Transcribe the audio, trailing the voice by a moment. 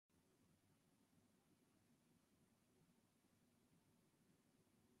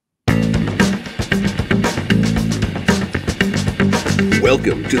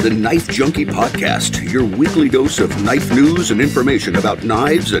Welcome to the Knife Junkie Podcast, your weekly dose of knife news and information about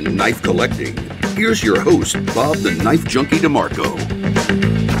knives and knife collecting. Here's your host, Bob the Knife Junkie DeMarco.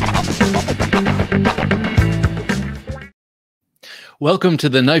 Welcome to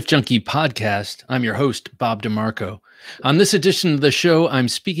the Knife Junkie Podcast. I'm your host, Bob DeMarco. On this edition of the show, I'm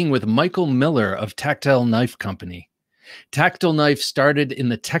speaking with Michael Miller of Tactile Knife Company. Tactile Knife started in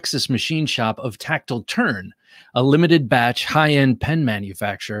the Texas machine shop of Tactile Turn, a limited batch high-end pen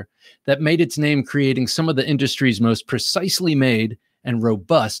manufacturer that made its name creating some of the industry's most precisely made and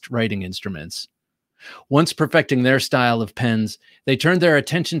robust writing instruments. Once perfecting their style of pens, they turned their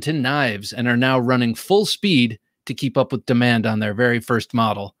attention to knives and are now running full speed to keep up with demand on their very first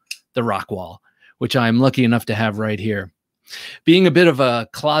model, the Rockwall, which I am lucky enough to have right here. Being a bit of a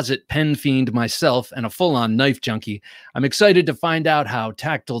closet pen fiend myself and a full-on knife junkie, I'm excited to find out how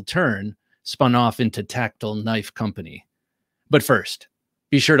Tactile Turn spun off into Tactile Knife Company. But first,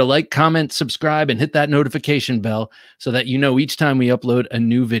 be sure to like, comment, subscribe, and hit that notification bell so that you know each time we upload a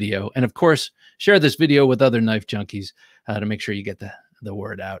new video. And of course, share this video with other knife junkies to make sure you get the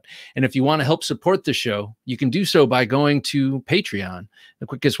word out. And if you want to help support the show, you can do so by going to Patreon. The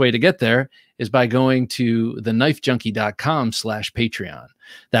quickest way to get there is by going to TheKnifeJunkie.com/Patreon.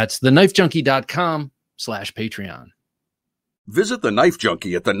 That's TheKnifeJunkie.com/Patreon. Visit The Knife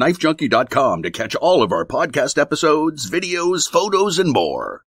Junkie at TheKnifeJunkie.com to catch all of our podcast episodes, videos, photos, and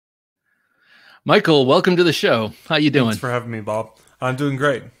more. Michael, welcome to the show. How you doing? Thanks for having me, Bob. I'm doing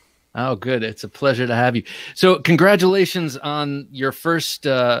great. Oh, good. It's a pleasure to have you. So congratulations on your first,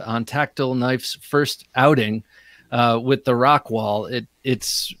 on Tactile Knife's first outing with the Rockwall.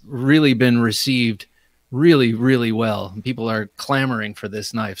 It's really been received really, really well. People are clamoring for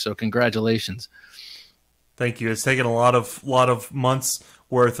this knife. So congratulations. Thank you. It's taken a lot of months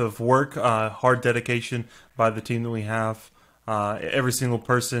worth of work, hard dedication by the team that we have. Every single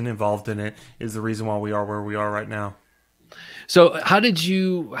person involved in it is the reason why we are where we are right now. So how did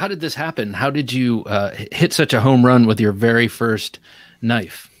this happen? How did you hit such a home run with your very first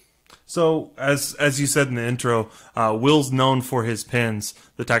knife? So as you said in the intro, Will's known for his pens,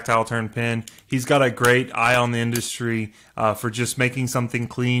 the Tactile Turn Pen. He's got a great eye on the industry for just making something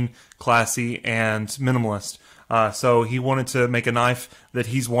clean, classy, and minimalist. So he wanted to make a knife that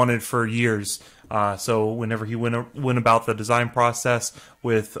he's wanted for years. So whenever he went about the design process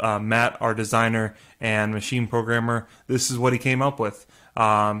with Matt, our designer and machine programmer, this is what he came up with.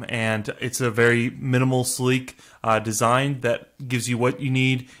 And it's a very minimal, sleek design that gives you what you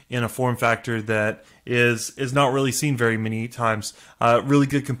need in a form factor that is not really seen very many times. Really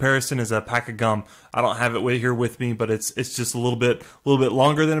good comparison is a pack of gum. I don't have it here with me, but it's just a little bit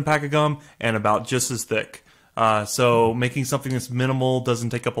longer than a pack of gum and about just as thick. So making something that's minimal,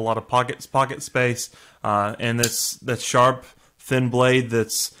 doesn't take up a lot of pocket space, and that's sharp, thin blade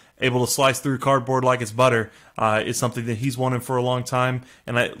that's able to slice through cardboard like it's butter, is something that he's wanted for a long time,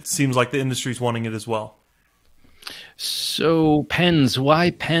 and it seems like the industry's wanting it as well. So pens, why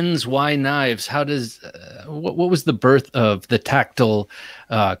knives? How does what was the birth of the Tactile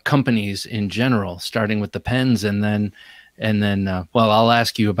companies in general, starting with the pens and then well, I'll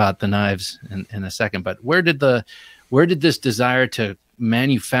ask you about the knives in a second, but where did this desire to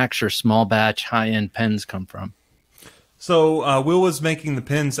manufacture small batch high-end pens come from? So Will was making the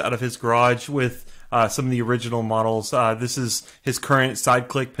pens out of his garage with some of the original models. This is his current side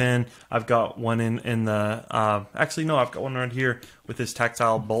click pen. I've got one in the actually no, I've got one right here with his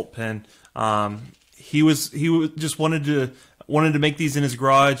tactile bolt pen. He just wanted to make these in his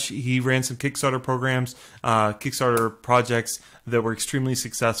garage. He ran some Kickstarter programs, Kickstarter projects that were extremely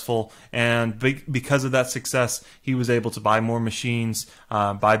successful, and because of that success, he was able to buy more machines,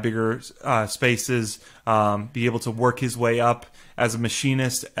 buy bigger spaces, be able to work his way up as a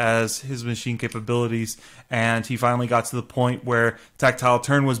machinist, as his machine capabilities, and he finally got to the point where Tactile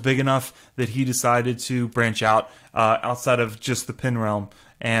Turn was big enough that he decided to branch out outside of just the pen realm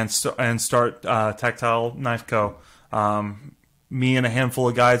and start Tactile Knife Co. Me and a handful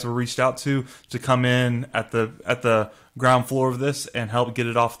of guys were reached out to come in at the ground floor of this and help get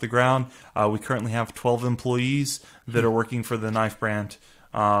it off the ground. We currently have 12 employees that are working for the knife brand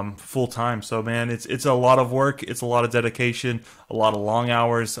full time. So man, it's a lot of work. It's a lot of dedication, a lot of long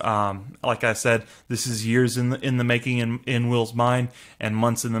hours. Like I said, this is years in the making in Will's mind, and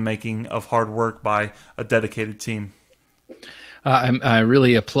months in the making of hard work by a dedicated team. I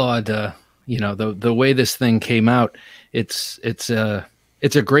really applaud the way this thing came out. It's a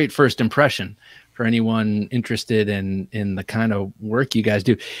great first impression for anyone interested in the kind of work you guys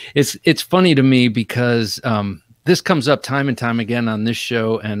do. It's funny to me because this comes up time and time again on this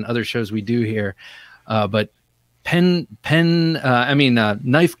show and other shows we do here. But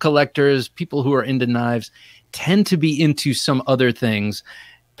knife collectors, people who are into knives, tend to be into some other things.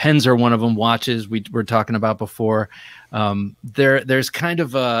 Pens are one of them. Watches we were talking about before. There's kind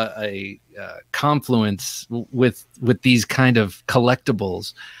of a confluence with these kind of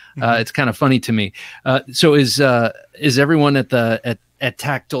collectibles. It's kind of funny to me. So is everyone at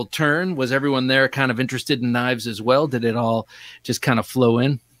Tactile Turn? Was everyone there kind of interested in knives as well? Did it all just kind of flow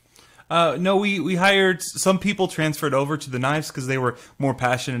in? No, we hired some people, transferred over to the knives because they were more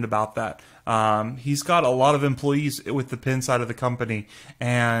passionate about that. He's got a lot of employees with the pen side of the company,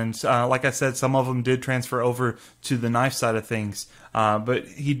 and like I said, some of them did transfer over to the knife side of things. But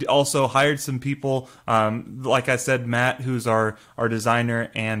he also hired some people, like I said, Matt, who's our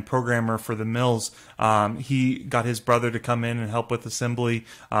designer and programmer for the mills. He got his brother to come in and help with assembly.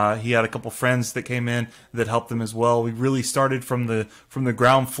 He had a couple friends that came in that helped him as well. We really started from the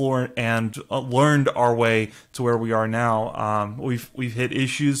ground floor and learned our way to where we are now. We've hit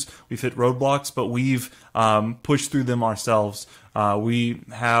issues, we've hit roadblocks, but we've pushed through them ourselves. We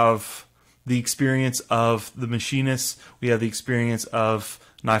have the experience of the machinists, we have the experience of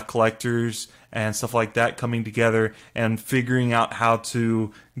knife collectors and stuff like that coming together and figuring out how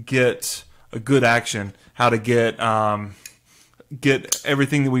to get a good action, how to get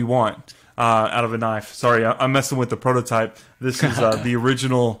everything that we want out of a knife. Sorry, I'm messing with the prototype. This is the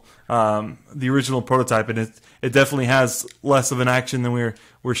original prototype, and it definitely has less of an action than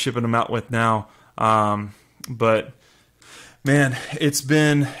we're shipping them out with now. But man, it's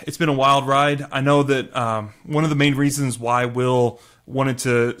been a wild ride. I know that one of the main reasons why Will wanted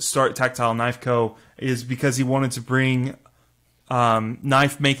to start Tactile Knife Co. is because he wanted to bring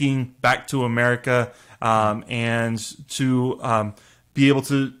knife making back to America, and to be able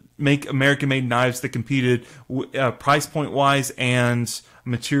to make American-made knives that competed price point-wise and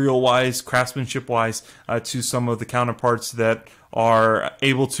material-wise, craftsmanship-wise, to some of the counterparts that are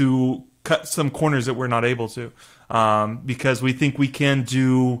able to cut some corners that we're not able to. Because we think we can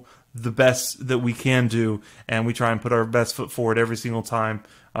do the best that we can do, and we try and put our best foot forward every single time,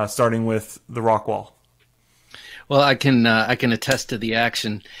 starting with the Rockwall. Well, I can attest to the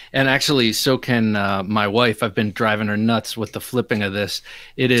action, and actually, so can my wife. I've been driving her nuts with the flipping of this.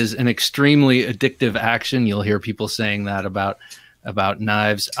 It is an extremely addictive action. You'll hear people saying that about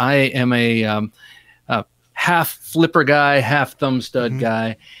knives. I am a half flipper guy, half thumb stud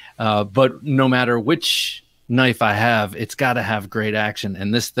guy, but no matter which knife I have, it's got to have great action,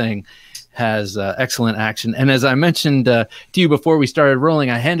 and this thing has excellent action. And as I mentioned to you before we started rolling,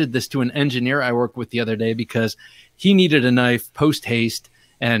 I handed this to an engineer I worked with the other day because he needed a knife post haste,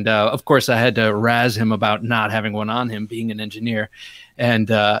 and of course I had to razz him about not having one on him, being an engineer. And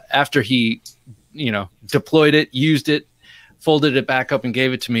after he deployed it, used it, folded it back up and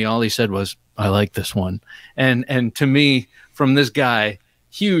gave it to me, all he said was, "I like this one." And to me, from this guy,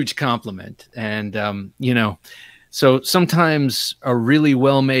 huge compliment. And so sometimes a really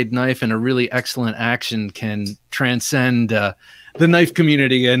well-made knife and a really excellent action can transcend the knife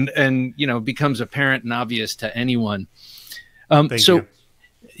community and becomes apparent and obvious to anyone. Thank you.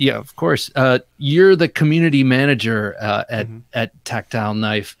 Yeah, of course. You're the community manager at Tactile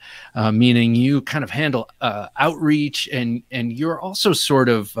Knife, meaning you kind of handle outreach, and you're also sort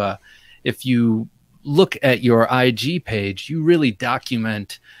of, if you look at your IG page, you really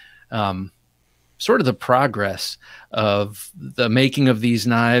document sort of the progress of the making of these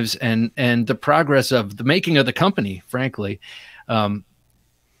knives and the progress of the making of the company, frankly.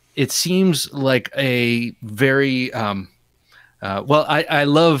 It seems like a very I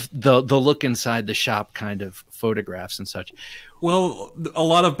love the look inside the shop kind of photographs and such. Well, a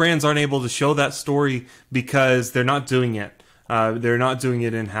lot of brands aren't able to show that story because they're not doing it. They're not doing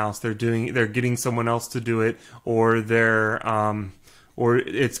it in-house. They're getting someone else to do it, or or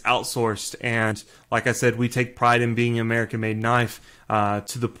it's outsourced. And like I said, we take pride in being an American-made knife,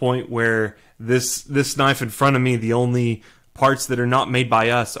 to the point where this knife in front of me, the only parts that are not made by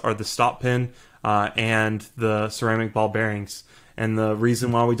us are the stop pin and the ceramic ball bearings. And the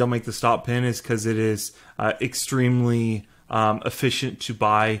reason why we don't make the stop pin is because it is extremely efficient to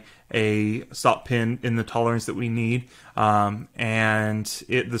buy a stop pin in the tolerance that we need, and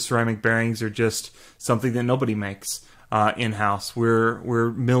the ceramic bearings are just something that nobody makes in-house.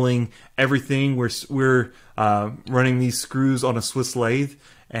 We're milling everything. We're running these screws on a Swiss lathe,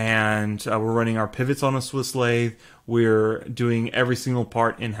 and we're running our pivots on a Swiss lathe. We're doing every single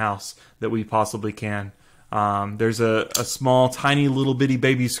part in-house that we possibly can. There's a small, tiny, little bitty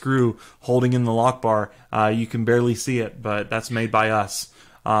baby screw holding in the lock bar. You can barely see it, but that's made by us.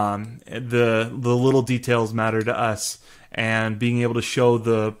 The little details matter to us, and being able to show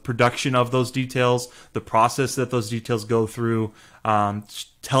the production of those details, the process that those details go through,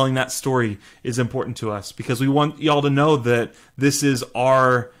 telling that story is important to us, because we want y'all to know that this is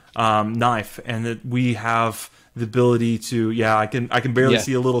our knife, and that we have the ability to. Yeah, I can barely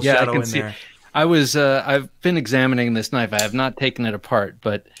see a little shadow in there. I've been examining this knife. I have not taken it apart,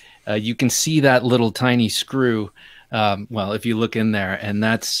 but you can see that little tiny screw. Well, if you look in there,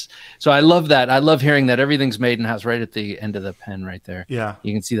 and so I love that. I love hearing that everything's made in house right at the end of the pen right there. Yeah.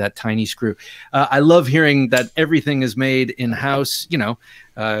 You can see that tiny screw. I love hearing that everything is made in house.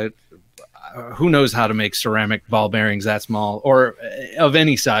 Who knows how to make ceramic ball bearings that small or of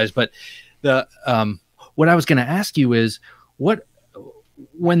any size, but what I was going to ask you is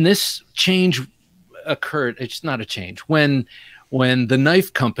when this change occurred, it's not a change. When the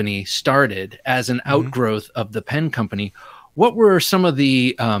knife company started as an outgrowth of the pen company, what were some of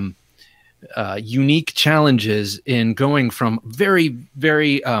the unique challenges in going from very,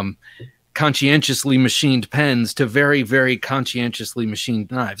 very conscientiously machined pens to very, very conscientiously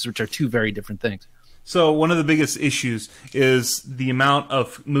machined knives, which are two very different things? So one of the biggest issues is the amount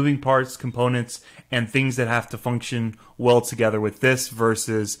of moving parts, components, and things that have to function well together with this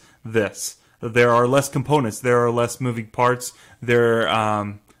versus this. There are less components. There are less moving parts. There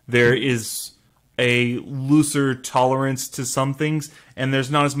is a looser tolerance to some things, and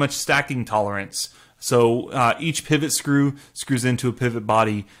there's not as much stacking tolerance. So each pivot screw screws into a pivot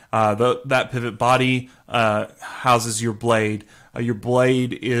body. That pivot body houses your blade. Your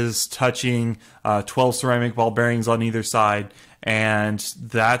blade is touching 12 ceramic ball bearings on either side, and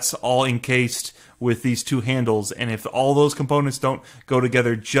that's all encased with these two handles. And if all those components don't go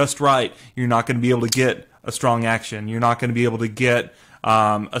together just right, you're not going to be able to get a strong action. You're not going to be able to get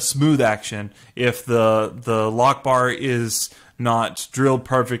a smooth action. If the lock bar is not drilled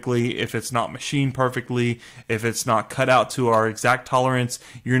perfectly, if it's not machined perfectly, if it's not cut out to our exact tolerance,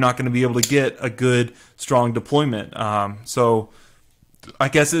 you're not going to be able to get a good, strong deployment. So I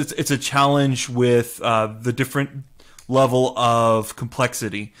guess it's a challenge with the different level of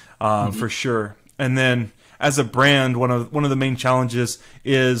complexity, for sure. And then as a brand, one of the main challenges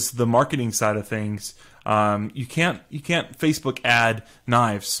is the marketing side of things. You can't Facebook ad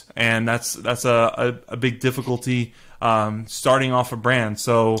knives, and that's a big difficulty starting off a brand.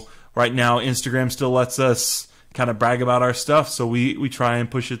 So right now Instagram still lets us kind of brag about our stuff, so we try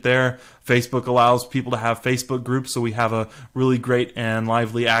and push it there. Facebook allows people to have Facebook groups, so we have a really great and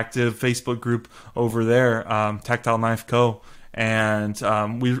lively active Facebook group over there, Tactile Knife Co. And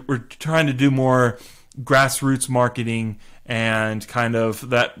we're trying to do more grassroots marketing and kind of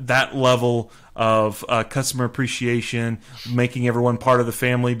that level of customer appreciation, making everyone part of the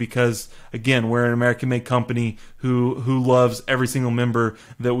family, because again, we're an American-made company who loves every single member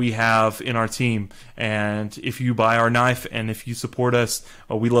that we have in our team. And if you buy our knife and if you support us,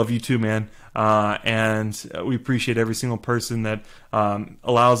 we love you too, man. And we appreciate every single person that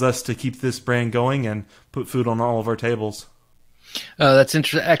allows us to keep this brand going and put food on all of our tables. That's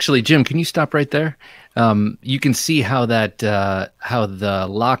interesting. Actually, Jim, can you stop right there? You can see how how the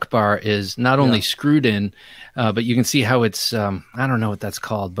lock bar is not only screwed in, but you can see how it's, I don't know what that's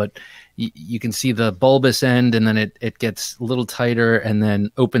called, but you can see the bulbous end, and then it gets a little tighter and then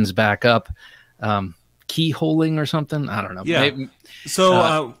opens back up. Keyholing or something? I don't know. Yeah. Maybe,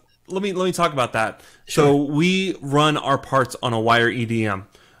 so let me talk about that. Sure. So we run our parts on a wire EDM.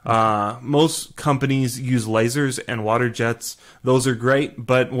 Most companies use lasers and water jets. Those are great,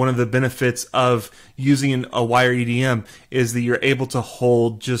 but one of the benefits of using a wire EDM is that you're able to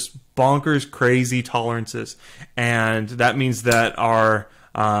hold just bonkers crazy tolerances, and that means that our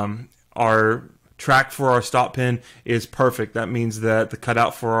track for our stop pin is perfect. That means that the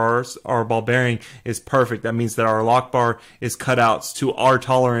cutout for our ball bearing is perfect. That means that our lock bar is cut out to our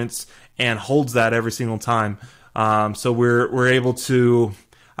tolerance and holds that every single time. So we're able to,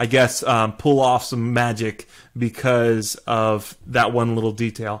 I guess, pull off some magic because of that one little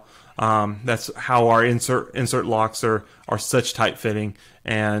detail. That's how our insert locks are such tight fitting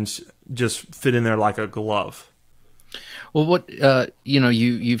and just fit in there like a glove. Well, what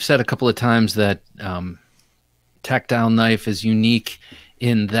you've said a couple of times that Tactile Knife is unique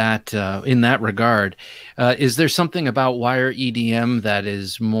in that regard. Is there something about wire EDM that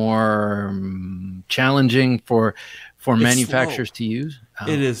is more challenging for manufacturers to use?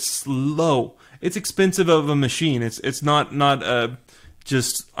 It is slow. It's expensive of a machine. It's not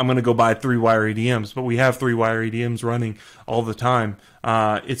just I'm going to go buy 3 wire EDMs, but we have 3 wire EDMs running all the time.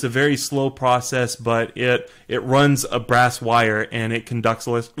 It's a very slow process, but it runs a brass wire and it conducts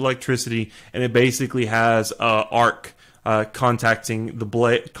electricity, and it basically has a arc contacting the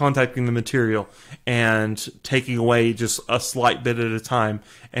blade, contacting the material, and taking away just a slight bit at a time.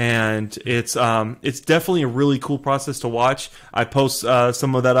 And it's definitely a really cool process to watch. I post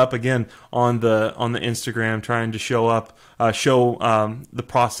some of that up again on the Instagram, trying to show the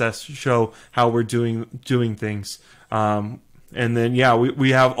process, show how we're doing things. And then, yeah,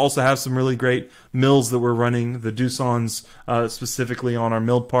 we also have some really great mills that we're running, the Doosan's specifically on our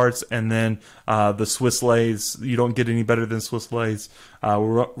milled parts, and then the Swiss lathes. You don't get any better than Swiss lathes. We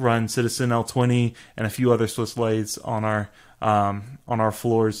run Citizen L20 and a few other Swiss lathes on our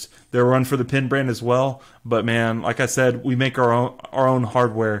floors. They're run for the Pen brand as well, but man, like I said, we make our own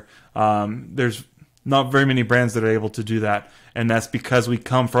hardware. There's not very many brands that are able to do that, and that's because we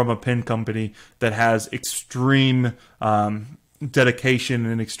come from a pen company that has extreme dedication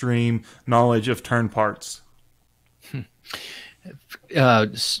and extreme knowledge of turn parts.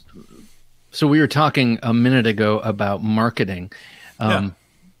 So we were talking a minute ago about marketing.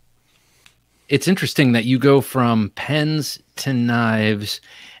 It's interesting that you go from pens to knives,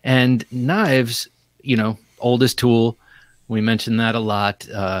 and knives, oldest tool. We mentioned that a lot.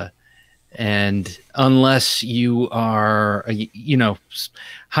 And unless you are,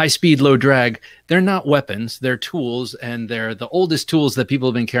 high speed, low drag, they're not weapons, they're tools, and they're the oldest tools that people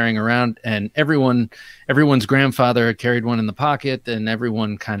have been carrying around. And everyone's grandfather carried one in the pocket, and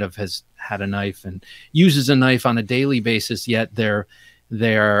everyone kind of has had a knife and uses a knife on a daily basis, yet they're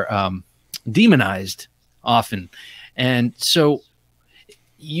demonized often. And so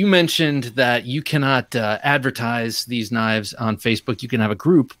you mentioned that you cannot advertise these knives on Facebook. You can have a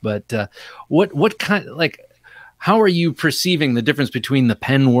group, but what kind, how are you perceiving the difference between the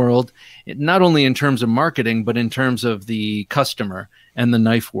pen world, not only in terms of marketing, but in terms of the customer, and the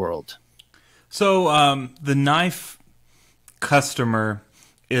knife world? So the knife customer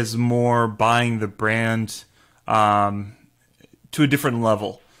is more buying the brand to a different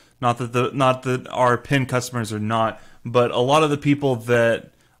level. Not that our pen customers are not, but a lot of the people that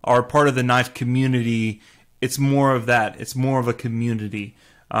are part of the knife community, it's more of that. It's more of a community.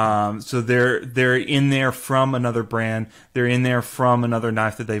 So they're in there from another brand. They're in there from another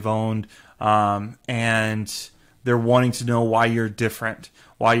knife that they've owned, and they're wanting to know why you're different,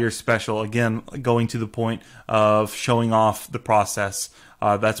 why you're special. Again, going to the point of showing off the process.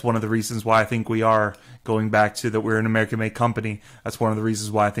 That's one of the reasons why I think we are going back to that we're an American-made company. That's one of the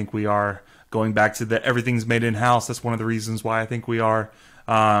reasons why I think we are going back to that everything's made in-house. That's one of the reasons why I think we are.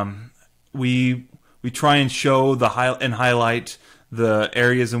 We try and show and highlight the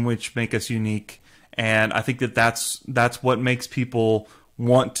areas in which make us unique, and I think that's what makes people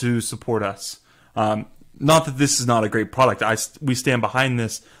want to support us. Not that this is not a great product. We stand behind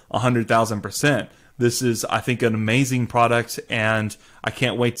this 100,000%. This is, I think, an amazing product, and I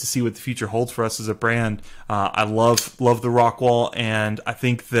can't wait to see what the future holds for us as a brand. I love the Rockwall, and I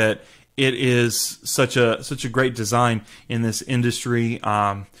think that it is such a great design in this industry.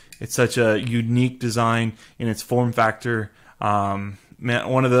 It's such a unique design in its form factor. Man,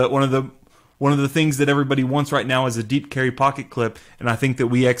 one of the things that everybody wants right now is a deep carry pocket clip, and I think that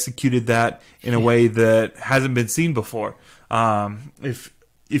we executed that in a way that hasn't been seen before.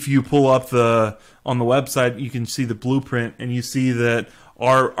 If you pull up on the website, you can see the blueprint, and you see that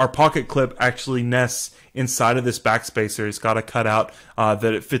our pocket clip actually nests inside of this backspacer. It's got a cutout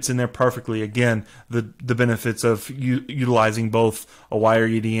that it fits in there perfectly. Again, the benefits of utilizing both a wire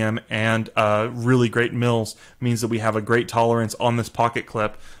EDM and really great mills means that we have a great tolerance on this pocket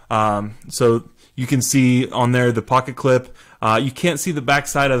clip. So you can see on there the pocket clip. You can't see the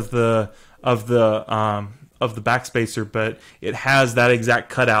backside of the backspacer, but it has that exact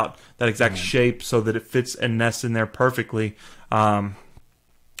cutout, that exact shape, so that it fits and nests in there perfectly.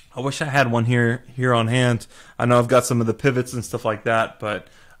 I wish I had one here on hand. I know I've got some of the pivots and stuff like that, but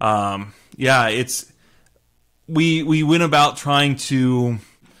yeah, we went about trying to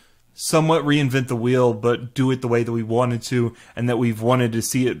somewhat reinvent the wheel, but do it the way that we wanted to, and that we've wanted to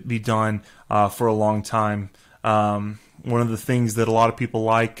see it be done for a long time. One of the things that a lot of people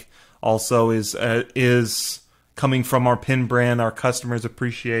like also is coming from our pen brand. Our customers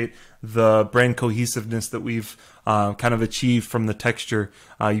appreciate the brand cohesiveness that we've kind of achieved from the texture.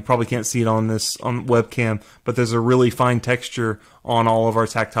 You probably can't see it on webcam, but there's a really fine texture on all of our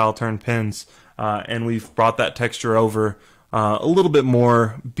tactile turn pens, and we've brought that texture over a little bit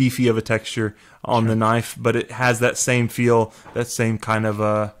more beefy of a texture on the knife, but it has that same feel, that same kind of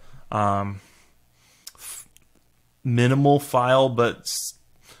a minimal file, but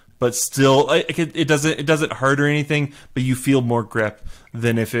still, it doesn't hurt or anything. But you feel more grip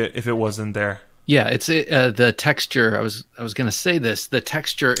than if it wasn't there. Yeah, it's the texture. I was going to say this. The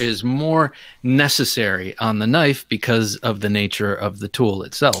texture is more necessary on the knife because of the nature of the tool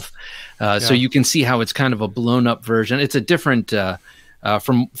itself. So you can see how it's kind of a blown up version. It's a different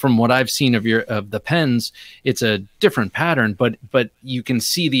from what I've seen of the pens. It's a different pattern, but you can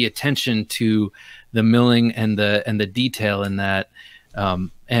see the attention to the milling and the detail in that,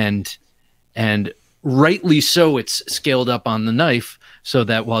 and rightly so. It's scaled up on the knife, so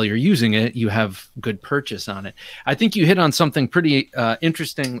that while you're using it, you have good purchase on it. I think you hit on something pretty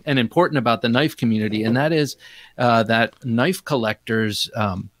interesting and important about the knife community, and that is that knife collectors,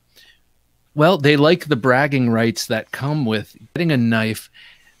 well, they like the bragging rights that come with getting a knife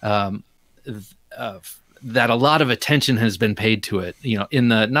that a lot of attention has been paid to it. You know, in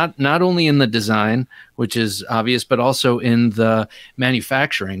the not only in the design, which is obvious, but also in the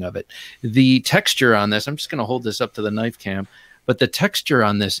manufacturing of it. The texture on this, I'm just going to hold this up to the knife cam. But the texture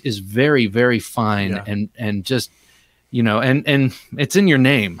on this is very, very fine, and just, you know, and it's in your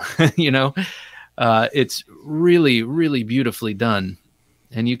name, you know, it's really, really beautifully done.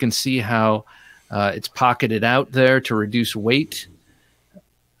 And you can see how it's pocketed out there to reduce weight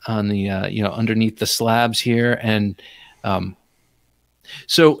on the, you know, underneath the slabs here. And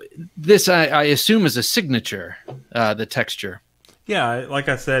so this, I assume, is a signature, the texture. Yeah, like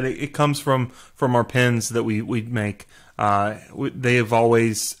I said, it comes from our pens that we make. They have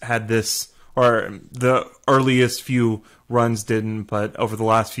always had this, or the earliest few runs didn't, but over the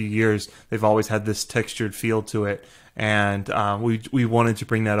last few years, they've always had this textured feel to it. And we wanted to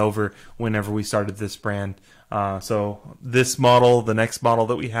bring that over whenever we started this brand. So this model, the next model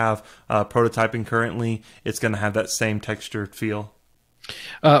that we have prototyping currently, it's going to have that same textured feel.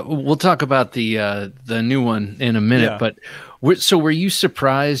 We'll talk about the new one in a minute, but so were you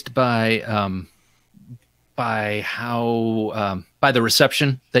surprised by how by the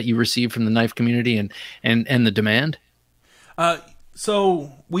reception that you received from the knife community and the demand?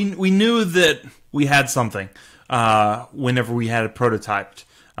 So we knew that we had something whenever we had it prototyped.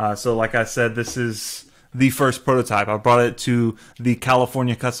 So like I said, this is the first prototype. I brought it to the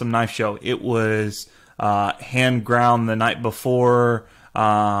California Custom Knife Show. It was hand ground the night before.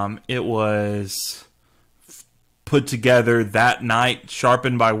 It was put together that night,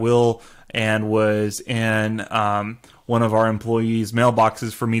 sharpened by Will, and was in one of our employees'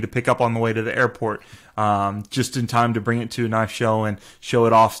 mailboxes for me to pick up on the way to the airport, just in time to bring it to a knife show and show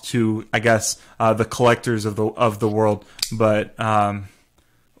it off to, I guess, the collectors of the world. But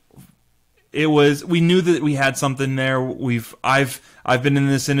we knew that we had something there. I've been in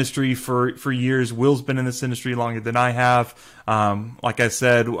this industry for years. Will's been in this industry longer than I have. Like I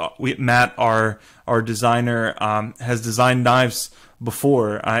said, Matt, our designer, has designed knives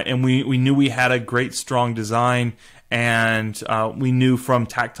before, and we knew we had a great, strong design, and we knew from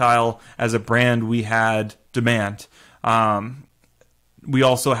Tactile as a brand we had demand. We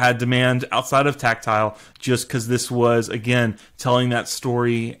also had demand outside of Tactile, just because this was, again, telling that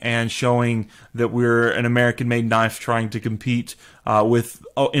story and showing that we're an American-made knife trying to compete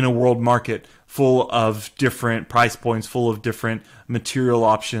in a world market full of different price points, full of different material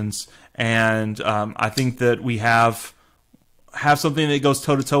options. And I think that we have something that goes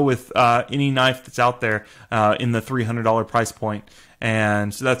toe-to-toe with any knife that's out there in the $300 price point.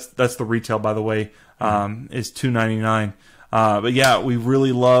 And so that's the retail, by the way, is $299. But yeah, we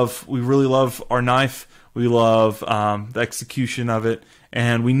really love our knife. We love the execution of it,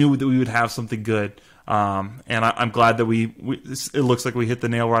 and we knew that we would have something good. And I'm glad that it looks like we hit the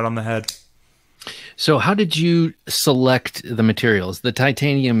nail right on the head. So how did you select the materials? The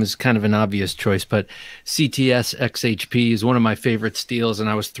titanium is kind of an obvious choice, but CTS XHP is one of my favorite steels, and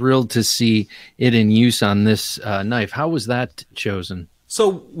I was thrilled to see it in use on this knife. How was that chosen?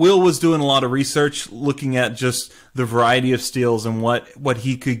 So Will was doing a lot of research, looking at just the variety of steels and what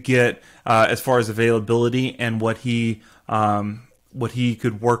he could get as far as availability, and what he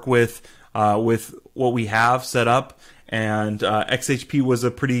could work with what we have set up. And XHP was a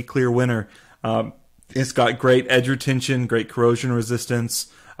pretty clear winner. It's got great edge retention, great corrosion resistance.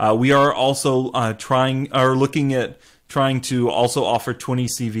 We are also looking at trying to also offer 20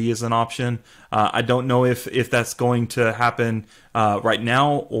 CV as an option. I don't know if that's going to happen right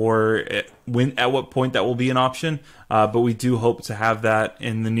now, or at what point that will be an option, but we do hope to have that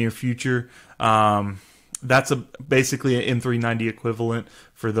in the near future. That's basically an M390 equivalent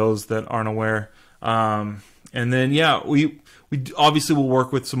for those that aren't aware. And then, we obviously will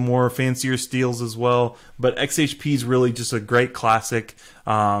work with some more fancier steels as well, but XHP is really just a great classic.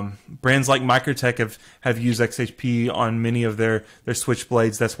 Brands like Microtech have used XHP on many of their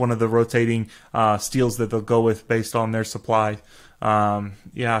switchblades. That's one of the rotating steels that they'll go with based on their supply.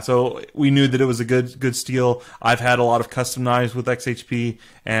 So we knew that it was a good steel. I've had a lot of custom knives with XHP,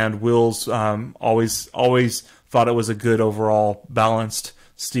 and Will's always thought it was a good overall balanced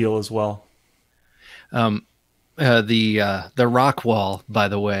steel as well. The Rockwall, by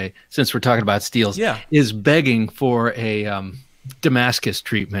the way, since we're talking about steels, is begging for a Damascus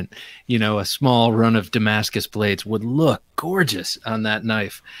treatment. A small run of Damascus blades would look gorgeous on that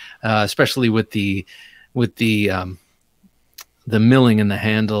knife, especially with the milling in the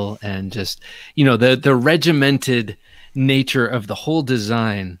handle, and just the regimented nature of the whole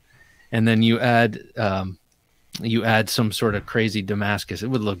design, and then you add some sort of crazy Damascus. It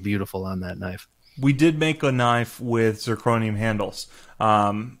would look beautiful on that knife. We did make a knife with zirconium handles.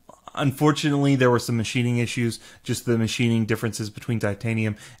 Unfortunately, there were some machining issues, just the machining differences between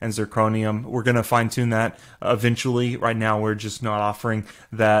titanium and zirconium. We're going to fine-tune that eventually. Right now, we're just not offering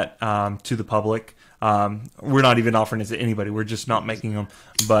that to the public. We're not even offering it to anybody. We're just not making them.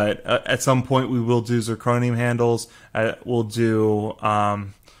 But at some point, we will do zirconium handles.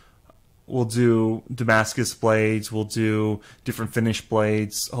 We'll do Damascus blades. We'll do different finish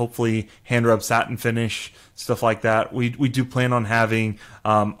blades. Hopefully, hand rub satin finish, stuff like that. We do plan on having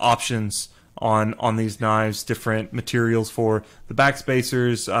options on these knives, different materials for the back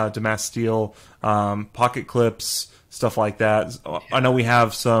spacers, Damascus steel, pocket clips, stuff like that. I know we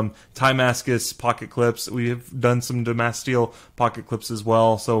have some Damascus pocket clips. We have done some Damascus steel pocket clips as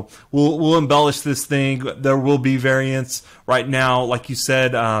well. So we'll embellish this thing. There will be variants. Right now, like you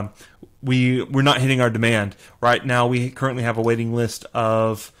said, we're not hitting our demand. Right now, we currently have a waiting list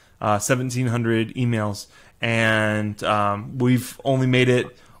of 1,700 emails, and we've only made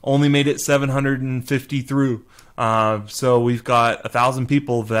it 750 through. So we've got 1,000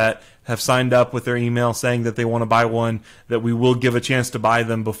 people that have signed up with their email saying that they want to buy one, that we will give a chance to buy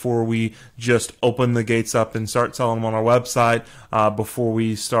them before we just open the gates up and start selling them on our website, before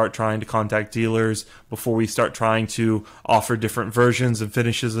we start trying to contact dealers, before we start trying to offer different versions and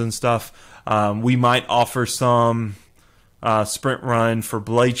finishes and stuff. We might offer some sprint run for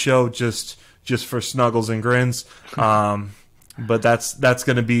Blade Show just for snuggles and grins. But that's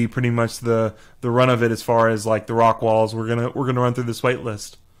going to be pretty much the run of it as far as like the Rockwalls. We're gonna run through this wait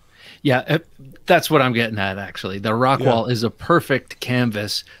list. Yeah, that's what I'm getting at, actually. The Rockwall is a perfect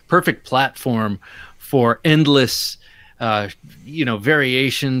canvas, perfect platform for endless,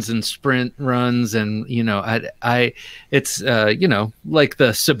 variations and sprint runs. And, it's, like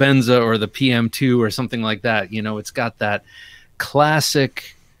the Sebenza or the PM2 or something like that. It's got that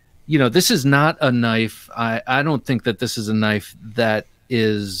classic, this is not a knife. I don't think that this is a knife that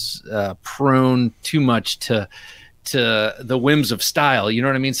is prone too much to the whims of style. You know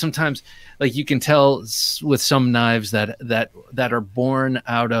what I mean? Sometimes, like, you can tell with some knives that are born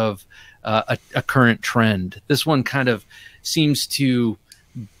out of a current trend. This one kind of seems to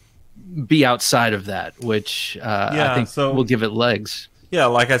be outside of that, which I think will give it legs. Yeah,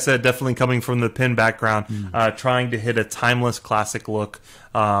 like I said, definitely coming from the pin background, trying to hit a timeless classic look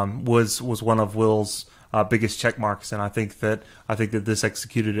was one of Will's biggest check marks, and I think that this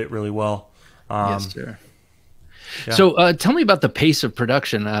executed it really well. Yes, sir. Yeah. So tell me about the pace of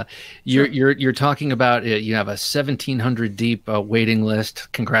production. You're talking about you have a 1,700 deep waiting list.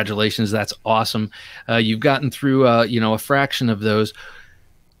 Congratulations, that's awesome. You've gotten through a fraction of those.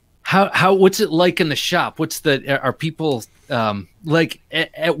 What's it like in the shop? Are people like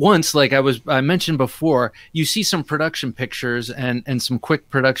at once? Like I mentioned before, you see some production pictures and some quick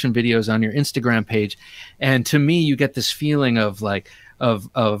production videos on your Instagram page, and to me, you get this feeling of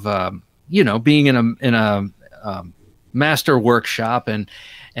being in a master workshop, and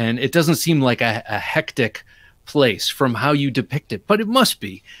it doesn't seem like a hectic place from how you depict it, but it must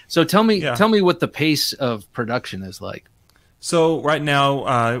be. So tell me what the pace of production is like. So right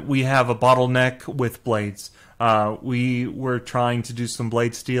now we have a bottleneck with blades. We were trying to do some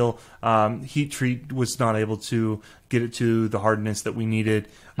blade steel. Heat treat was not able to get it to the hardness that we needed.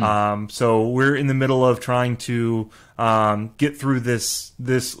 So we're in the middle of trying to get through this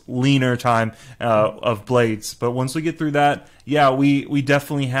leaner time of blades. But once we get through that, we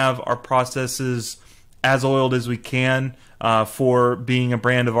definitely have our processes as oiled as we can for being a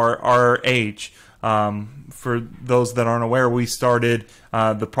brand of our age. For those that aren't aware, we started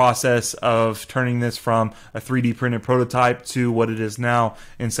the process of turning this from a 3D printed prototype to what it is now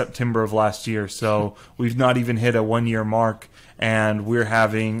in September of last year. So we've not even hit a 1 year mark, and we're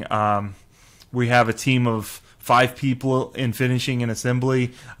having We have a team of 5 people in finishing and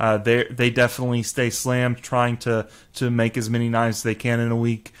assembly. They definitely stay slammed trying to make as many knives as they can in a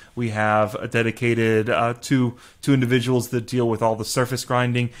week. We have a dedicated two individuals that deal with all the surface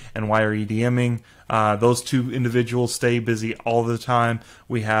grinding and wire EDMing. Those 2 individuals stay busy all the time.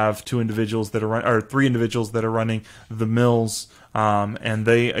 We have 3 individuals that are running the mills. And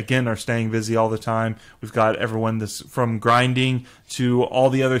they, again, are staying busy all the time. We've got everyone that's from grinding to all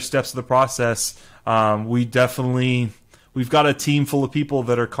the other steps of the process. We've got a team full of people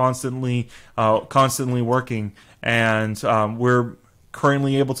that are constantly working, and we're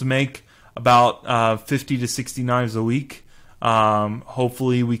currently able to make about 50 to 60 knives a week.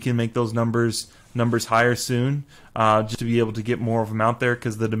 Hopefully we can make those numbers higher soon, just to be able to get more of them out there,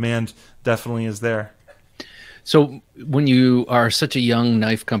 because the demand definitely is there. So when you are such a young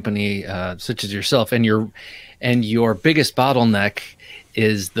knife company, such as yourself, and your biggest bottleneck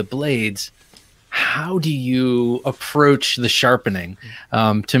is the blades, how do you approach the sharpening?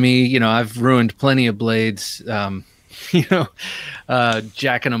 To me, I've ruined plenty of blades,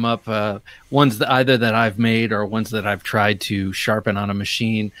 jacking them up, ones that either that I've made or ones that I've tried to sharpen on a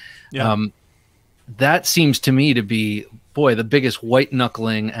machine. Yeah. That seems to me to be, the biggest white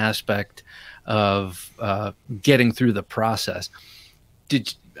knuckling aspect of getting through the process.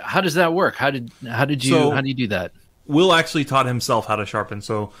 How does that work? How do you do that? Will actually taught himself how to sharpen.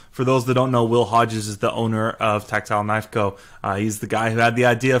 So for those that don't know, Will Hodges is the owner of Tactile Knife Co. He's the guy who had the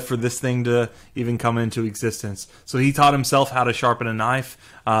idea for this thing to even come into existence. So he taught himself how to sharpen a knife.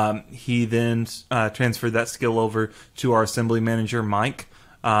 He then transferred that skill over to our assembly manager, Mike.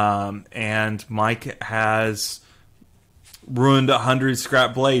 And Mike has ruined 100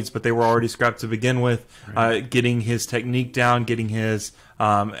 scrap blades, but they were already scrapped to begin with. Getting his technique down, getting his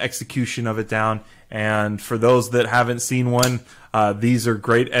execution of it down. And for those that haven't seen one, these are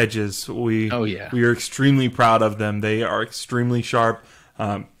great edges. We are extremely proud of them. They are extremely sharp.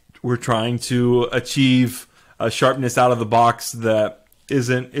 We're trying to achieve a sharpness out of the box that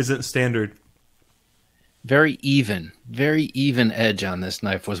isn't standard. Very even edge on this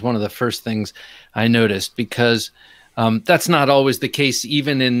knife was one of the first things I noticed, because that's not always the case,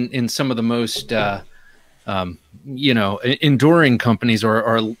 even in some of the most enduring companies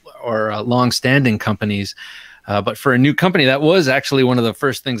or long-standing companies. But for a new company, that was actually one of the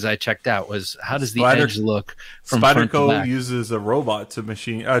first things I checked out, was how does the edge look from front to back? Spyderco uses a robot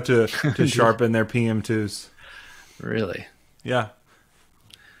to sharpen their PM2s. Really? Yeah.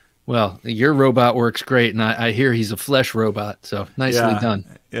 Well, your robot works great, and I hear he's a flesh robot, so nicely done.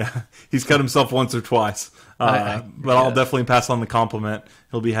 Yeah, he's cut himself once or twice, but I'll definitely pass on the compliment.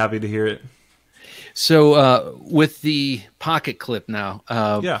 He'll be happy to hear it. So with the pocket clip now,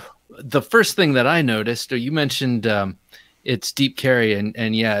 the first thing that I noticed, or you mentioned it's deep carry, and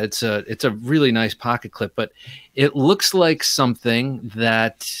it's a really nice pocket clip, but it looks like something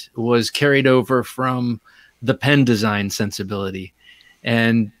that was carried over from the pen design sensibility.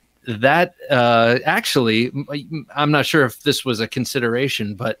 And that actually, I'm not sure if this was a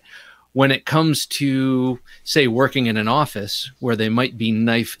consideration, but when it comes to, say, working in an office where they might be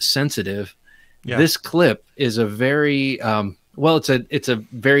knife sensitive, this clip is a very it's a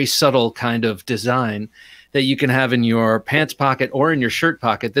very subtle kind of design that you can have in your pants pocket or in your shirt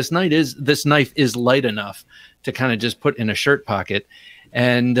pocket. This knife is light enough to kind of just put in a shirt pocket,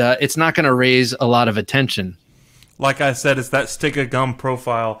 and it's not going to raise a lot of attention. Like I said, it's that stick of gum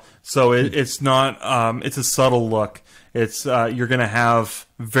profile, so it's not. It's a subtle look. It's you're going to have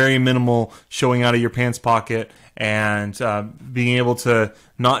very minimal showing out of your pants pocket, and being able to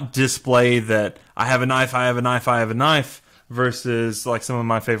not display that I have a knife, versus like some of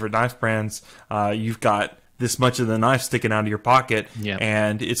my favorite knife brands. You've got this much of the knife sticking out of your pocket,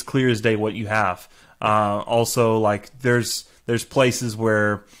 and it's clear as day what you have. Also, like there's places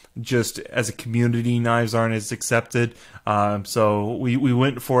where just as a community, knives aren't as accepted. So we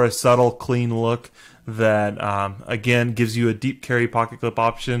went for a subtle, clean look that, again, gives you a deep carry pocket clip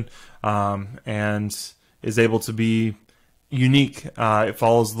option, and is able to be unique. It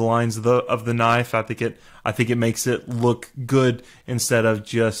follows the lines of the knife. I think it makes it look good instead of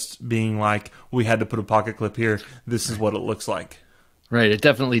just being like, we had to put a pocket clip here. This is what it looks like. Right. It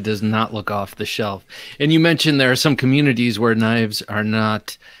definitely does not look off the shelf. And you mentioned there are some communities where knives are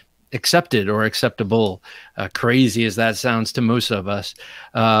not accepted or acceptable, crazy as that sounds to most of us.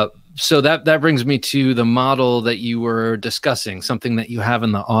 So that brings me to the model that you were discussing, something that you have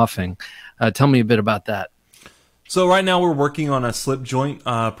in the offing. Tell me a bit about that. So right now we're working on a slip joint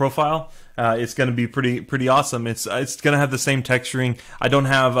profile. It's going to be pretty awesome. It's going to have the same texturing. I don't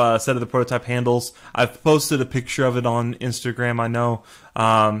have a set of the prototype handles. I've posted a picture of it on Instagram. I know.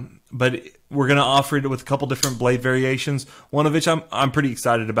 but we're going to offer it with a couple different blade variations. One of which I'm pretty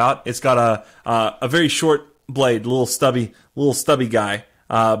excited about. It's got a very short blade, little stubby guy.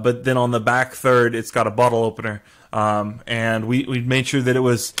 But then on the back third, it's got a bottle opener. And we made sure that it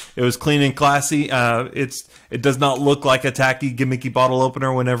was clean and classy. It does not look like a tacky, gimmicky bottle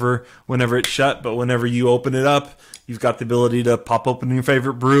opener whenever it's shut, but whenever you open it up, you've got the ability to pop open your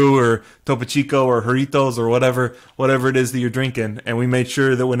favorite brew or Topo Chico or Jarritos or whatever it is that you're drinking. And we made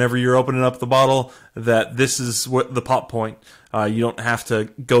sure that whenever you're opening up the bottle, that this is what the pop point. You don't have to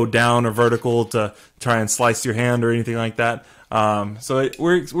go down or vertical to try and slice your hand or anything like that.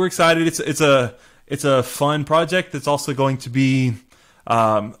 We're excited. It's a fun project that's also going to be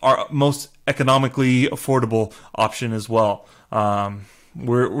our most economically affordable option as well.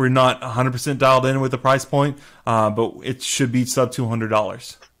 We're not 100% dialed in with the price point, but it should be sub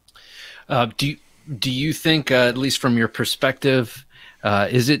 $200. Do you think, at least from your perspective,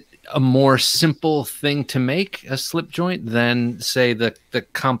 is it a more simple thing to make, a slip joint, than say the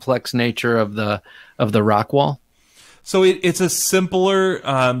complex nature of the Rockwall? So it's a simpler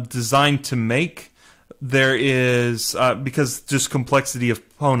design to make. There is, because just complexity of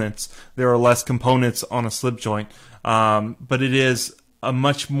components, there are less components on a slip joint. But it is a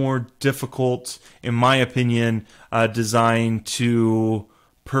much more difficult, in my opinion, design to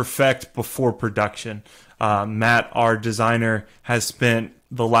perfect before production. Matt, our designer, has spent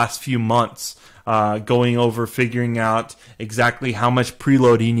the last few months going over figuring out exactly how much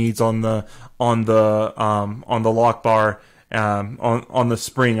preload he needs on the lock bar, on the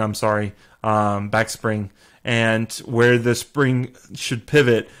spring, back spring, and where the spring should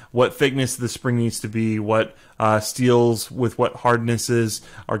pivot, what thickness the spring needs to be, what steels with what hardnesses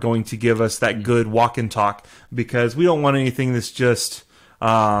are going to give us that good walk and talk, because we don't want anything that's just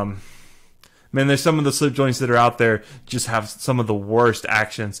there's some of the slip joints that are out there just have some of the worst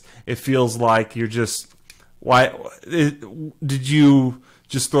actions. It feels like you're just, did you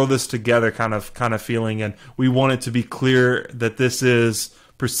just throw this together kind of feeling. And we want it to be clear that this is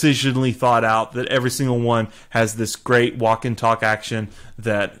precisionally thought out, that every single one has this great walk and talk action,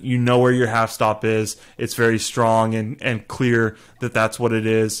 that you know where your half stop is. It's very strong and clear that that's what it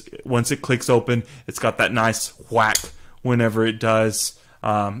is. Once it clicks open, it's got that nice whack whenever it does.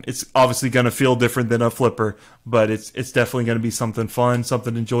 It's obviously going to feel different than a flipper, but it's definitely going to be something fun,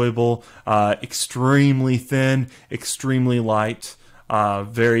 something enjoyable, extremely thin, extremely light,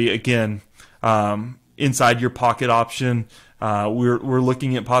 very, again, inside your pocket option. We're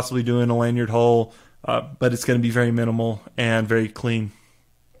looking at possibly doing a lanyard hole, but it's going to be very minimal and very clean.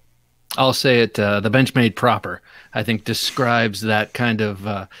 I'll say it, the Benchmade Proper, I think, describes that kind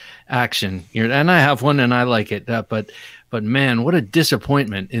of action. And I have one and I like it, but man, what a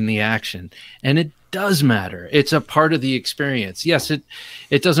disappointment in the action. And it does matter. It's a part of the experience. Yes, it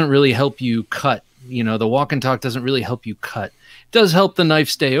doesn't really help you cut. The walk and talk doesn't really help you cut. It does help the knife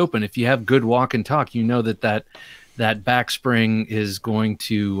stay open. If you have good walk and talk, you know that back spring is going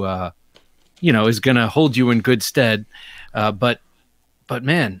to, is going to hold you in good stead. But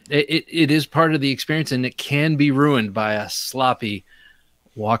man, it is part of the experience, and it can be ruined by a sloppy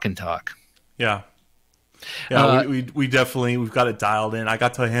walk and talk. Yeah. Yeah, we've got it dialed in. I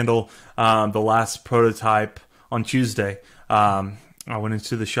got to handle the last prototype on Tuesday. I went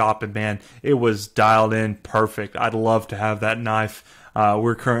into the shop and man, it was dialed in perfect. I'd love to have that knife.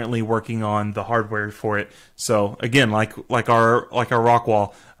 We're currently working on the hardware for it. So again, like our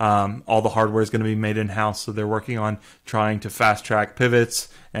Rockwall, all the hardware is going to be made in house. So they're working on trying to fast track pivots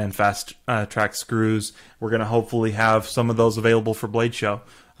and fast track screws. We're going to hopefully have some of those available for Blade Show.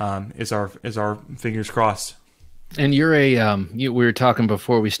 Is our fingers crossed. And you're we were talking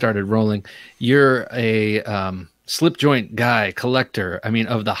before we started rolling. You're a slip joint guy, collector. I mean,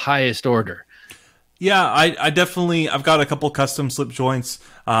 of the highest order. Yeah, I've got a couple custom slip joints.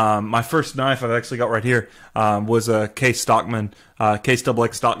 My first knife I've actually got right here was a Case Stockman, Case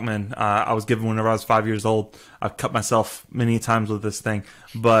XX Stockman. I was given whenever I was 5 years old. I've cut myself many times with this thing,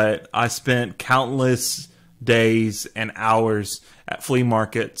 but I spent countless days and hours at flea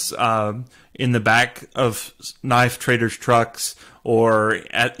markets, in the back of knife traders' trucks, or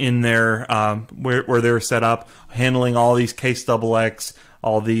in their where they were set up, handling all these Case XX,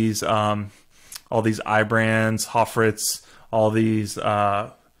 all these I-brands, Hoffrits, all these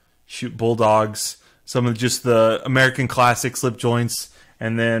Bulldogs, some of just the American classic slip joints.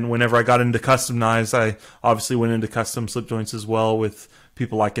 And then whenever I got into custom knives, I obviously went into custom slip joints as well with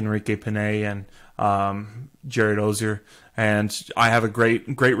people like Enrique Pinay and Jared Ozier. And I have a great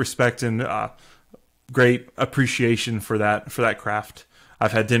respect and great appreciation for that craft.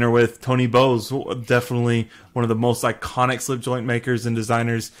 I've had dinner with Tony Bowes, definitely one of the most iconic slip joint makers and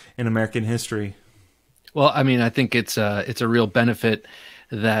designers in American history. Well, I mean, I think it's a real benefit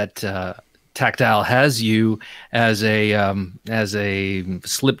that Tactile has you as a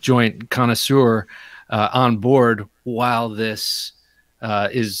slip joint connoisseur on board while this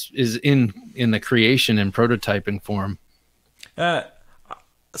is in the creation and prototyping form.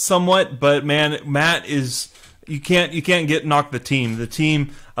 Somewhat, but man, Matt is you can't knock the team. The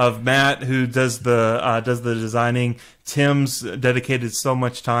team of Matt, who does the designing. Tim's dedicated so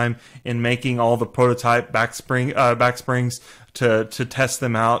much time in making all the prototype backsprings to test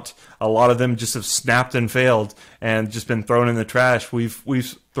them out. A lot of them just have snapped and failed and just been thrown in the trash.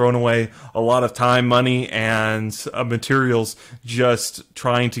 We've thrown away a lot of time, money, and materials just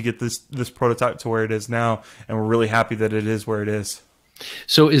trying to get this prototype to where it is now, and we're really happy that it is where it is.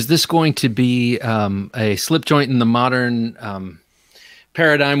 So is this going to be a slip joint in the modern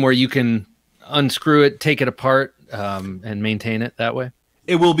paradigm where you can unscrew it, take it apart, and maintain it that way?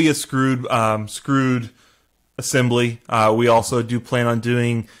 It will be a screwed assembly. We also do plan on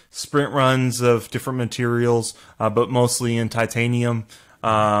doing sprint runs of different materials, but mostly in titanium.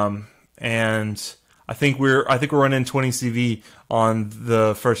 And I think we're running 20 CV on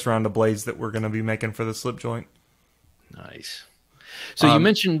the first round of blades that we're going to be making for the slip joint. Nice. So you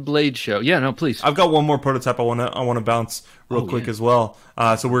mentioned blade show. Yeah, no, please. I've got one more prototype I want to bounce real quick as well.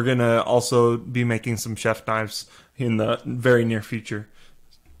 So we're going to also be making some chef knives in the very near future.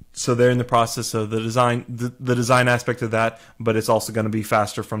 So they're in the process of the design aspect of that, but it's also going to be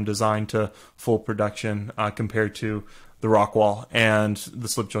faster from design to full production compared to the Rockwall and the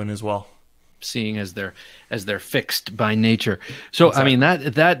slip joint as well. Seeing as they're fixed by nature. So exactly. I mean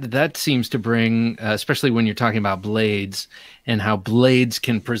that seems to bring, especially when you're talking about blades and how blades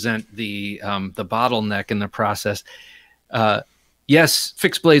can present the bottleneck in the process. Yes,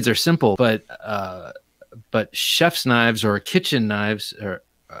 fixed blades are simple, but chef's knives or kitchen knives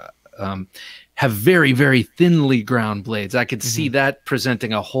have very, very thinly ground blades. I could see that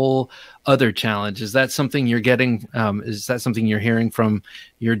presenting a whole other challenge. Is that something you're getting? Is that something you're hearing from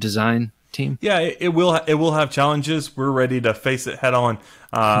your design team? Yeah, it will have challenges. We're ready to face it head on.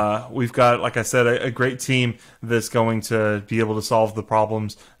 We've got, like I said, a great team that's going to be able to solve the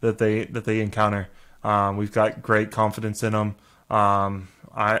problems that they encounter. We've got great confidence in them.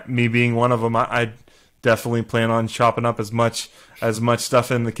 Me being one of them, I definitely plan on chopping up as much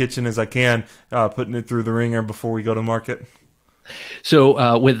stuff in the kitchen as I can, putting it through the ringer before we go to market.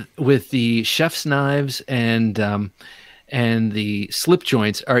 So with the chef's knives and the slip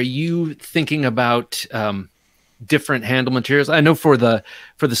joints, are you thinking about different handle materials? I know for the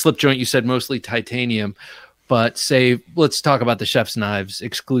slip joint you said mostly titanium, but say let's talk about the chef's knives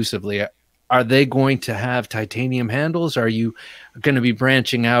exclusively. Are they going to have titanium handles? Are you going to be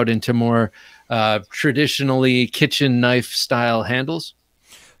branching out into more traditionally kitchen knife style handles?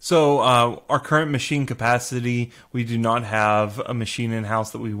 So our current machine capacity, we do not have a machine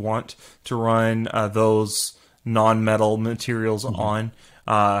in-house that we want to run those non-metal materials on.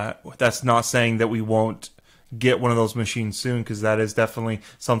 That's not saying that we won't get one of those machines soon, because that is definitely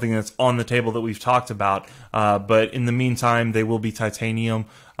something that's on the table that we've talked about. But in the meantime, they will be titanium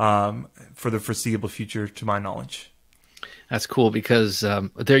for the foreseeable future, to my knowledge. That's cool, because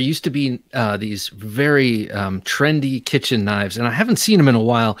there used to be these very trendy kitchen knives, and I haven't seen them in a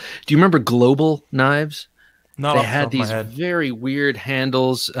while. Do you remember Global knives? Not they had these very weird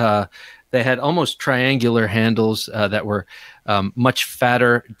handles. They had almost triangular handles that were much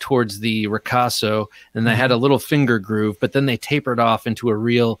fatter towards the ricasso, and they had a little finger groove, but then they tapered off into a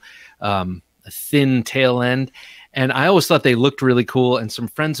real thin tail end. And I always thought they looked really cool. And some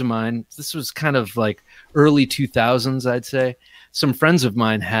friends of mine, this was kind of like early 2000s, I'd say. Some friends of